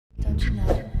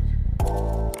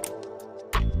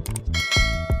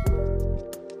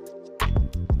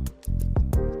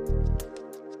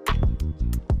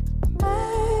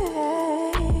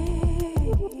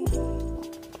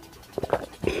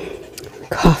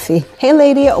Coffee. Hey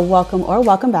lady,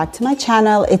 welcome back to my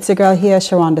channel. It's your girl here,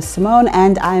 Sherunda Simone,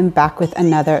 and I'm back with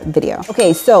another video.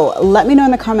 Okay, so let me know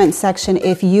in the comment section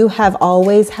if you have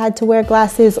always had to wear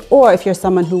glasses or if you're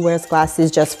someone who wears glasses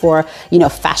just for,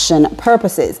 fashion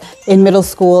purposes. In middle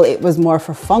school, it was more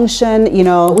for function,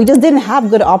 we just didn't have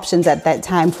good options at that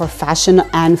time for fashion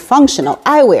and functional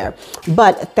eyewear.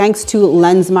 But thanks to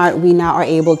Lensmart, we now are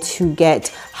able to get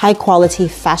high quality,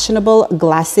 fashionable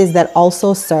glasses that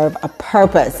also serve a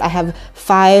purpose. I have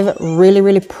 5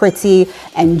 really pretty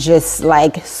and just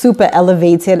like super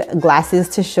elevated glasses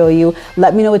to show you.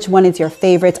 Let me know which one is your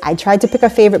favorite. I tried to pick a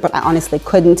favorite, but I honestly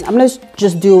couldn't. I'm gonna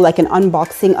just do like an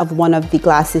unboxing of one of the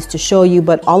glasses to show you,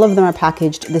 but all of them are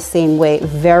packaged the same way,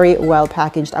 very well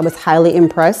packaged. I was highly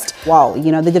impressed. Wow,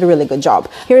 they did a really good job.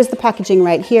 Here's the packaging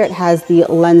right here. It has the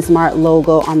Lensmart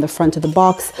logo on the front of the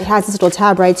box. It has this little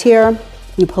tab right here.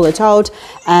 You pull it out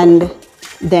and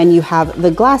then you have the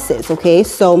glasses. Okay,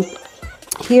 so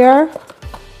here,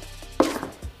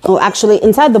 actually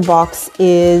inside the box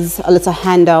is a little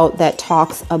handout that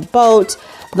talks about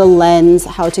the lens,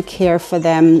 how to care for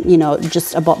them,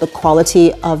 just about the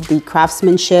quality of the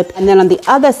craftsmanship. And then on the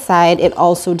other side, it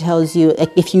also tells you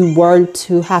like, if you were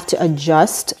to have to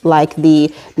adjust like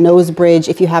the nose bridge,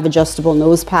 if you have adjustable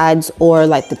nose pads or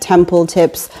like the temple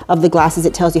tips of the glasses,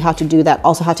 it tells you how to do that.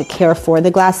 Also how to care for the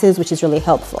glasses, which is really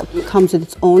helpful. It comes with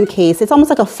its own case. It's almost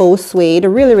like a faux suede,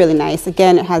 really nice.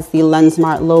 Again, it has the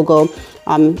Lensmart logo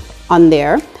on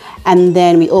there. And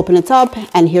then we open it up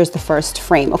and here's the first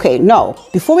frame. Okay, no,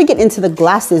 before we get into the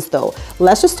glasses though,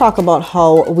 let's just talk about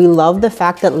how we love the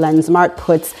fact that Lensmart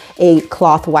puts a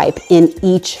cloth wipe in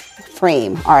each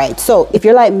frame. All right, so if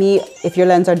you're like me, if your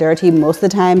lenses are dirty, most of the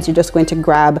times you're just going to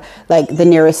grab like the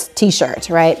nearest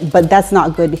t-shirt, right? But that's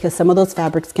not good because some of those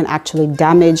fabrics can actually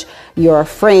damage your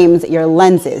frames, your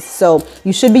lenses. So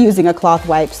you should be using a cloth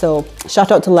wipe. So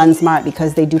shout out to Lensmart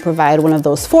because they do provide one of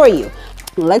those for you.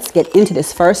 Let's get into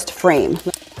this first frame.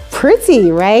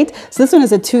 Pretty, right? So this one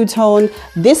is a two-tone.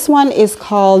 This one is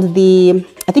called the,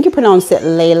 I think you pronounce it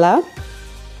Layla.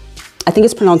 I think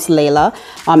it's pronounced Layla.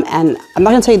 And I'm not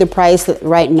gonna tell you the price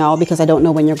right now because I don't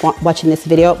know when you're watching this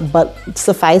video, but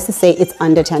suffice to say it's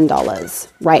under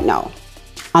 $10 right now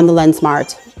on the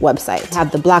Lensmart website. I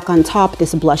have the black on top,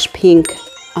 this blush pink,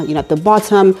 at the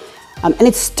bottom. And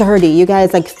it's sturdy, you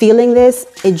guys, like feeling this,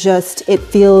 it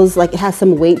feels like it has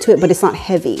some weight to it, but it's not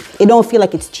heavy. It don't feel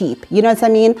like it's cheap, you know what I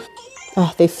mean?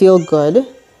 Oh, they feel good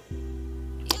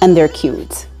and they're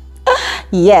cute.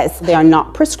 Yes, they are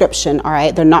not prescription, all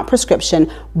right? They're not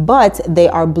prescription, but they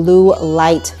are blue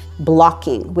light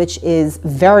blocking, which is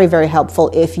very helpful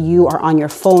if you are on your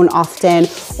phone often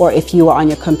or if you are on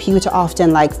your computer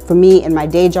often. Like for me in my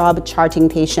day job, charting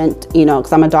patient,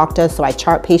 because I'm a doctor, so I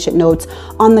chart patient notes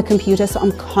on the computer. So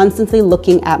I'm constantly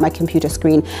looking at my computer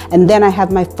screen, and then I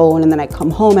have my phone, and then I come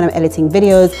home and I'm editing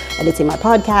videos, editing my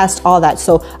podcast, all that.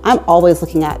 So I'm always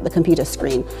looking at the computer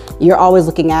screen. You're always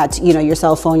looking at, your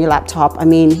cell phone, your laptop. I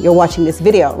mean, you're watching this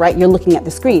video, right? You're looking at the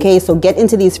screen. Okay, so get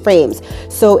into these frames.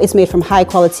 So it's made from high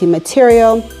quality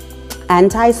material,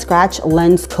 anti-scratch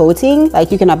lens coating.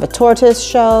 Like you can have a tortoise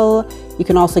shell, you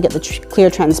can also get the clear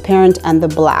transparent and the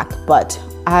black, but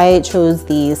I chose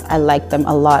these. I like them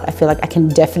a lot. I feel like I can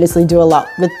definitely do a lot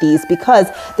with these because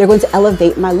they're going to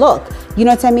elevate my look. You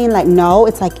know what I mean? Like, no,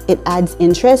 it's like it adds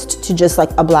interest to just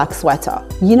like a black sweater.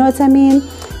 You know what I mean?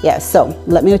 Yeah, so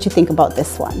let me know what you think about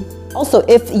this one. Also,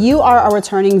 if you are a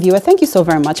returning viewer, thank you so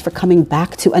very much for coming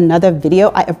back to another video.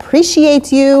 I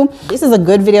appreciate you. This is a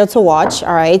good video to watch,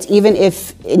 all right? Even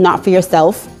if not for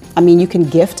yourself. I mean, you can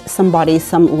gift somebody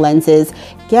some lenses.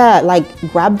 Yeah, like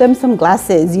grab them some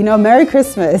glasses, Merry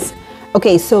Christmas.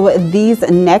 Okay, so these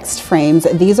next frames,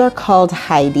 these are called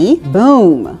Heidi.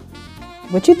 Boom.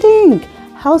 What you think?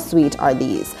 How sweet are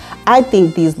these? I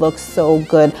think these look so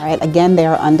good. All right, again, they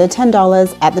are under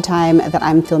 $10 at the time that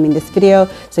I'm filming this video.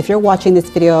 So if you're watching this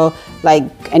video like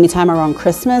anytime around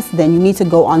Christmas, then you need to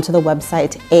go onto the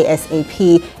website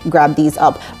ASAP, grab these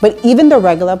up. But even the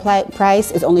regular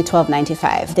price is only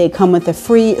 $12.95. They come with a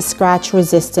free scratch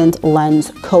resistant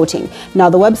lens coating. Now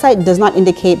the website does not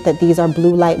indicate that these are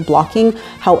blue light blocking.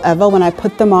 However, when I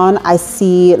put them on, I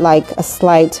see like a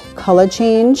slight color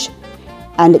change.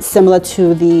 And it's similar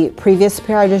to the previous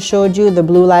pair I just showed you, the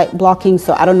blue light blocking.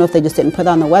 So I don't know if they just didn't put it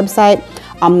on the website.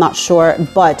 I'm not sure,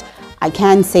 but I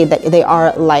can say that they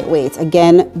are lightweight.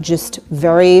 Again, just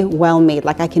very well made.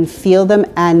 Like I can feel them,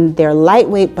 and they're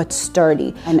lightweight but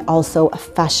sturdy, and also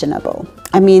fashionable.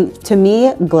 I mean, to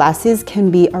me, glasses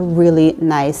can be a really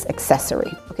nice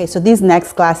accessory. Okay, so these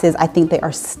next glasses, I think they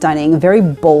are stunning. Very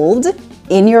bold,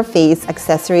 in your face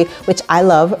accessory, which I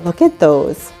love. Look at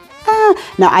those.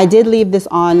 Now I did leave this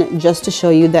on just to show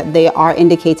you that they are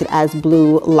indicated as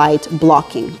blue light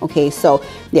blocking. Okay, so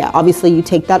yeah, obviously you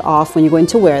take that off when you're going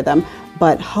to wear them,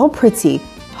 but how pretty.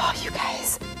 Oh, you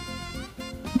guys,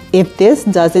 if this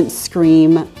doesn't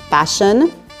scream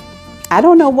fashion, I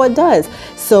don't know what does.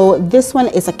 So this one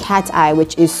is a cat eye,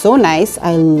 which is so nice.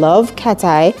 I love cat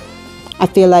eye. I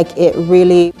feel like it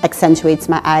really accentuates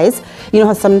my eyes. You know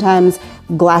how sometimes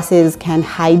glasses can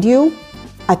hide you?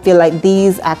 I feel like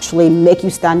these actually make you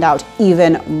stand out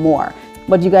even more.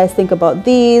 What do you guys think about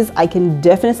these? I can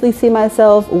definitely see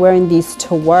myself wearing these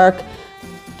to work,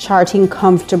 charting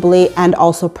comfortably, and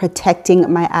also protecting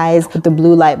my eyes with the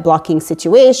blue light blocking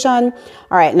situation.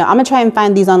 All right, now I'm gonna try and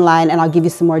find these online, and I'll give you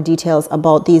some more details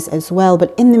about these as well.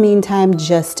 But in the meantime,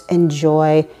 just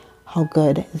enjoy how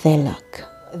good they look.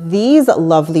 These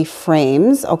lovely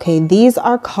frames, okay, these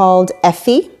are called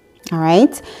IPSY, all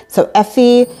right? So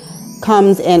IPSY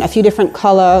comes in a few different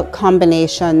color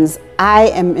combinations. I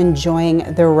am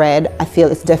enjoying the red. I feel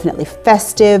it's definitely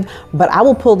festive, but I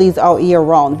will pull these out year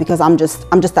round because I'm just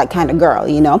that kind of girl,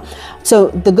 you know? So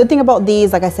the good thing about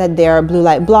these, like I said, they're blue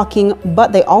light blocking,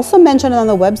 but they also mentioned on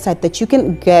the website that you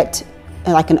can get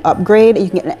like an upgrade. You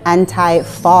can get an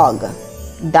anti-fog.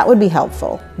 That would be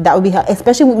helpful. That would be helpful,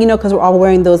 especially, you know, because we're all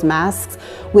wearing those masks,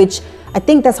 which I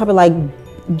think that's probably like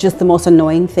just the most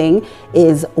annoying thing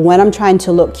is when I'm trying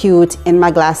to look cute in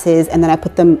my glasses and then I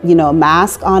put them, you know,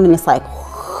 mask on and it's like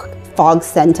fog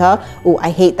center. Oh, I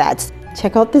hate that.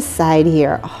 Check out this side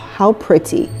here. Oh, how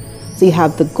pretty. So you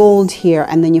have the gold here,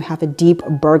 and then you have a deep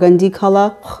burgundy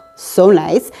color. Oh, so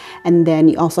nice. And then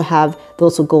you also have the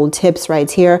little gold tips right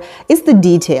here. It's the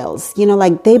details, you know,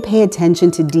 like they pay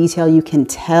attention to detail. You can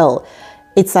tell.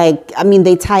 It's like, I mean,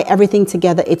 they tie everything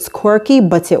together. It's quirky,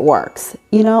 but it works,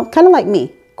 you know, kind of like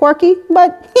me. Quirky,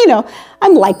 but you know,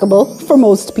 I'm likable for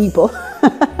most people.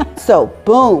 So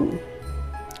boom,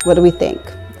 what do we think?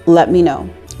 Let me know.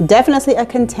 Definitely a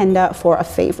contender for a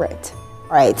favorite.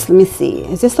 All right, so let me see.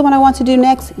 Is this the one I want to do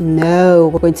next? No,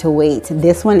 we're going to wait.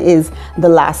 This one is the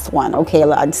last one. Okay,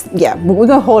 lads. Yeah, we're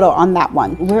gonna hold on that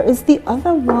one. Where is the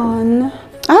other one?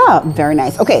 Ah, very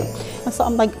nice. Okay, so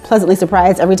I'm like pleasantly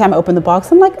surprised every time I open the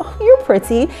box. I'm like, oh, you're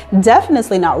pretty.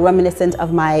 Definitely not reminiscent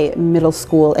of my middle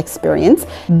school experience.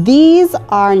 These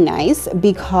are nice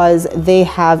because they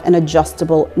have an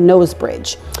adjustable nose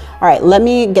bridge. All right, let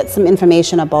me get some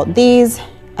information about these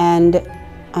and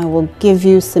I will give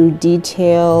you some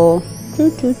detail.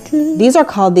 These are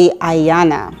called the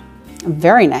Ayana.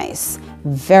 Very nice.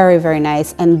 Very, very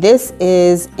nice. And this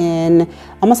is in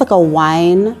almost like a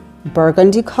wine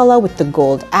burgundy color with the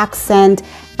gold accent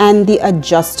and the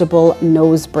adjustable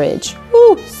nose bridge.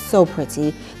 Ooh, so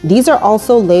pretty. These are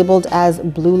also labeled as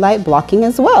blue light blocking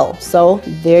as well. So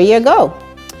there you go.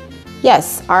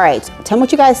 Yes, all right. Tell me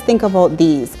what you guys think about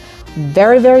these.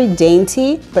 Very, very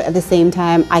dainty, but at the same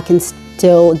time, I can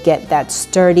still get that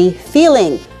sturdy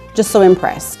feeling. Just so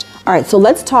impressed. All right, so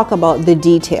let's talk about the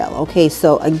detail. Okay,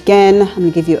 so again, I'm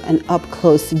gonna give you an up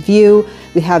close view.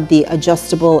 We have the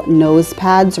adjustable nose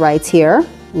pads right here.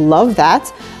 Love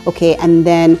that. Okay, and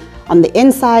then on the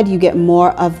inside, you get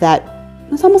more of that,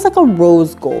 it's almost like a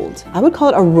rose gold. I would call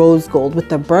it a rose gold with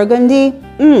the burgundy.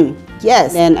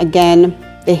 Yes. And again,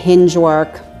 the hinge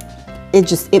work, it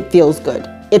feels good.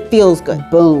 It feels good.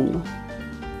 Boom.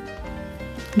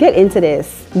 Get into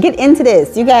this. Get into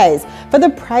this, you guys. For the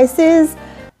prices,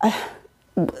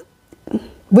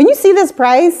 when you see this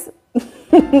price,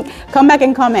 come back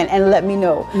and comment and let me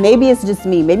know. Maybe it's just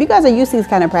me. Maybe you guys are used to these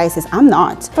kind of prices. I'm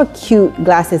not. For cute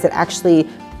glasses that actually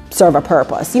serve a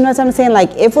purpose. You know what I'm saying?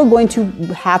 Like if we're going to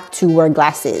have to wear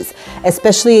glasses,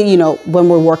 especially, you know, when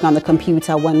we're working on the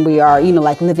computer, when we are, you know,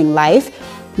 like living life,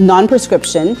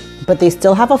 non-prescription, but they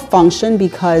still have a function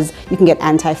because you can get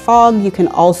anti-fog. You can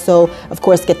also, of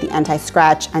course, get the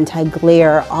anti-scratch,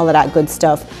 anti-glare, all of that good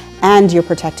stuff. And you're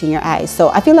protecting your eyes. So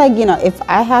I feel like, you know, if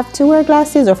I have to wear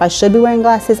glasses or if I should be wearing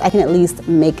glasses, I can at least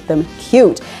make them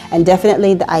cute. And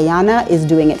definitely the Ayana is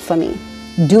doing it for me.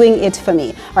 Doing it for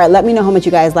me. All right, let me know how much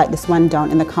you guys like this one down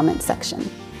in the comment section.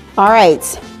 All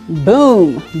right,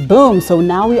 boom, boom. So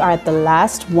now we are at the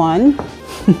last one.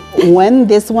 When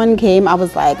this one came, I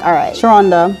was like, all right,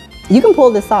 Sherunda, you can pull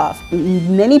this off.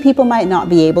 Many people might not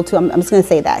be able to, I'm just gonna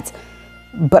say that.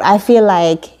 But I feel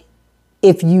like,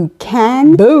 if you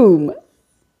can, boom.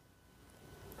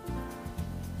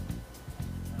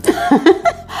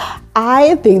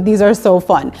 I think these are so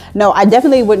fun. No, I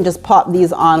definitely wouldn't just pop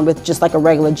these on with just like a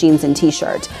regular jeans and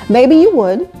t-shirt. Maybe you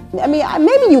would. I mean,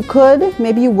 maybe you could.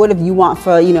 Maybe you would if you want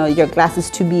for, you know, your glasses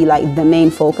to be like the main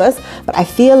focus. But I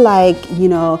feel like, you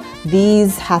know,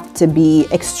 these have to be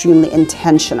extremely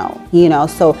intentional, you know.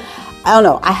 So I don't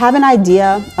know. I have an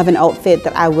idea of an outfit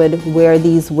that I would wear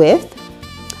these with.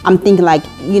 I'm thinking like,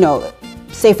 you know,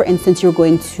 say for instance, you're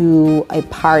going to a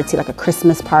party, like a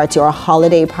Christmas party or a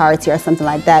holiday party or something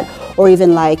like that, or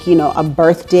even like, you know, a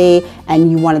birthday,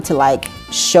 and you wanted to like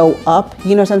show up,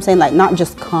 you know what I'm saying? Like not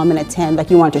just come and attend,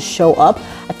 like you want to show up.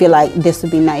 I feel like this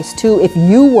would be nice too if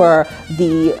you were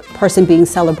the person being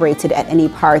celebrated at any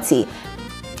party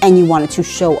and you wanted to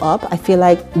show up. I feel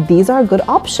like these are a good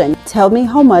option. Tell me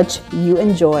how much you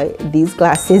enjoy these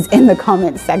glasses in the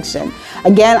comment section.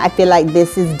 Again, I feel like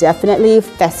this is definitely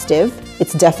festive.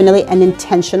 It's definitely an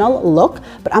intentional look,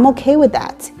 but I'm okay with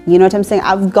that. You know what I'm saying?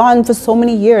 I've gone for so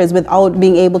many years without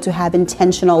being able to have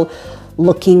intentional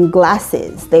looking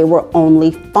glasses. They were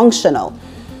only functional.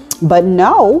 But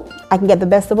now I can get the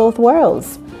best of both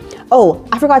worlds. Oh,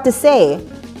 I forgot to say,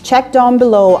 check down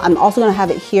below. I'm also going to have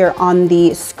it here on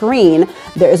the screen.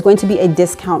 There is going to be a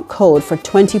discount code for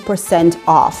 20%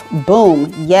 off.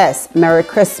 Boom. Yes. Merry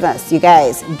Christmas. You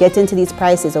guys get into these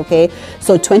prices. Okay.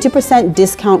 So 20%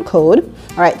 discount code.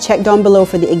 All right. Check down below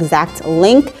for the exact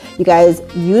link. You guys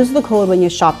use the code when you're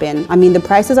shopping. I mean, the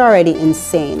prices are already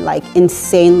insane, like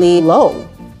insanely low.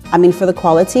 I mean, for the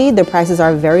quality, the prices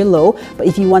are very low, but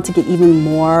if you want to get even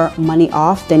more money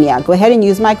off, then yeah, go ahead and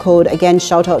use my code. Again,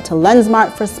 shout out to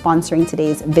Lensmart for sponsoring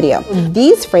today's video.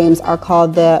 These frames are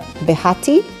called the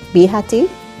Behati.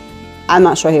 I'm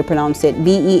not sure how you pronounce it.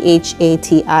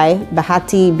 Behati,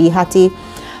 Behati.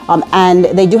 And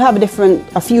they do have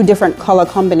a few different color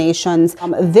combinations.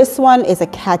 This one is a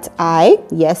cat eye.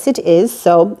 Yes, it is.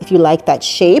 So if you like that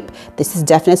shape, this is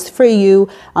definitely for you.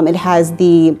 It has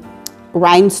the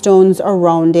rhinestones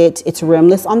around it. It's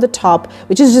rimless on the top,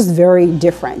 which is just very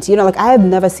different. You know, like I have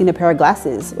never seen a pair of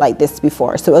glasses like this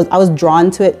before. So I was drawn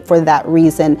to it for that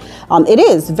reason. It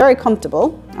is very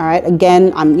comfortable. All right.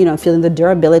 Again, I'm, you know, feeling the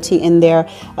durability in there.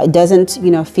 It doesn't,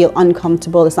 you know, feel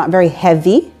uncomfortable. It's not very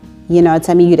heavy. You know,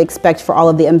 I mean, you'd expect for all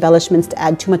of the embellishments to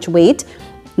add too much weight.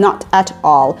 Not at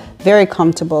all. Very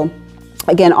comfortable.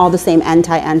 Again, all the same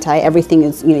anti, everything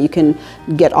is, you know, you can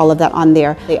get all of that on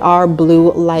there. They are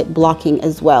blue light blocking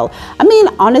as well. I mean,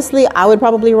 honestly, I would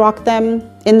probably rock them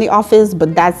in the office,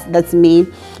 but that's me.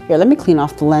 Here, let me clean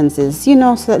off the lenses, you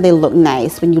know, so that they look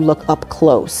nice when you look up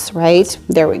close, right?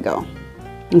 There we go.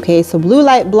 Okay, so blue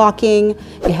light blocking,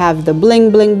 you have the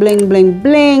bling, bling, bling, bling,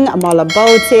 bling. I'm all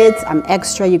about it. I'm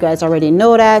extra, you guys already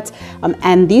know that.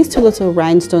 And these two little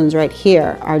rhinestones right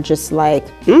here are just like,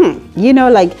 you know,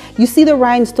 like you see the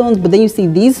rhinestones, but then you see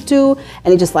these two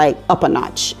and it's just like up a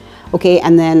notch. Okay,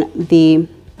 and then the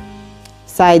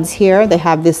sides here, they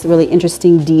have this really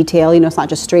interesting detail, you know, it's not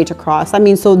just straight across. I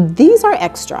mean, so these are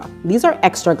extra. These are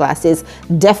extra glasses,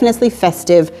 definitely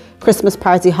festive, Christmas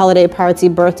party, holiday party,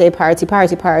 birthday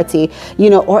party, you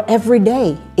know, or every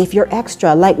day if you're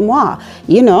extra like moi,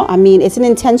 you know, I mean, it's an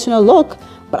intentional look,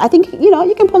 but I think, you know,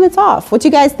 you can pull it off. What you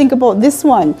guys think about this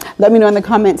one? Let me know in the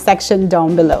comment section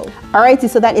down below. Alrighty,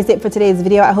 so that is it for today's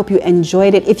video. I hope you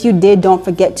enjoyed it. If you did, don't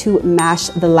forget to mash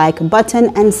the like button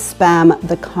and spam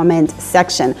the comment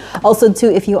section. Also too,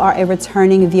 if you are a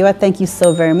returning viewer, thank you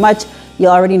so very much. You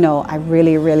already know I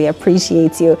really, really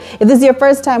appreciate you. If this is your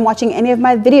first time watching any of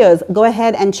my videos, go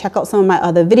ahead and check out some of my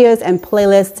other videos and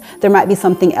playlists. There might be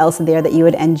something else there that you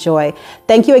would enjoy.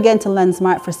 Thank you again to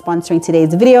Lensmart for sponsoring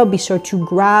today's video. Be sure to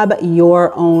grab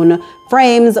your own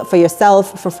frames for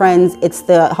yourself, for friends. It's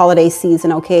the holiday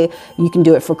season, okay? You can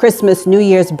do it for Christmas, New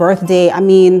Year's, birthday. I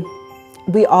mean,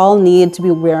 we all need to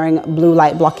be wearing blue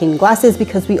light blocking glasses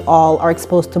because we all are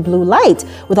exposed to blue light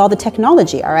with all the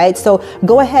technology, all right? So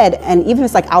go ahead, and even if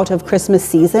it's like out of Christmas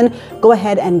season, go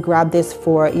ahead and grab this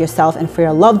for yourself and for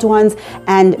your loved ones.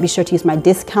 And be sure to use my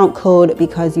discount code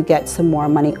because you get some more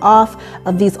money off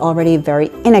of these already very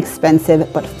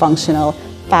inexpensive but functional,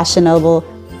 fashionable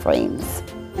frames.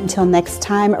 Until next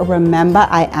time, remember,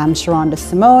 I am Sherunda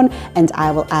Simone, and I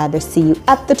will either see you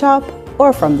at the top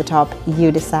or from the top.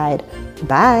 You decide.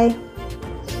 Bye.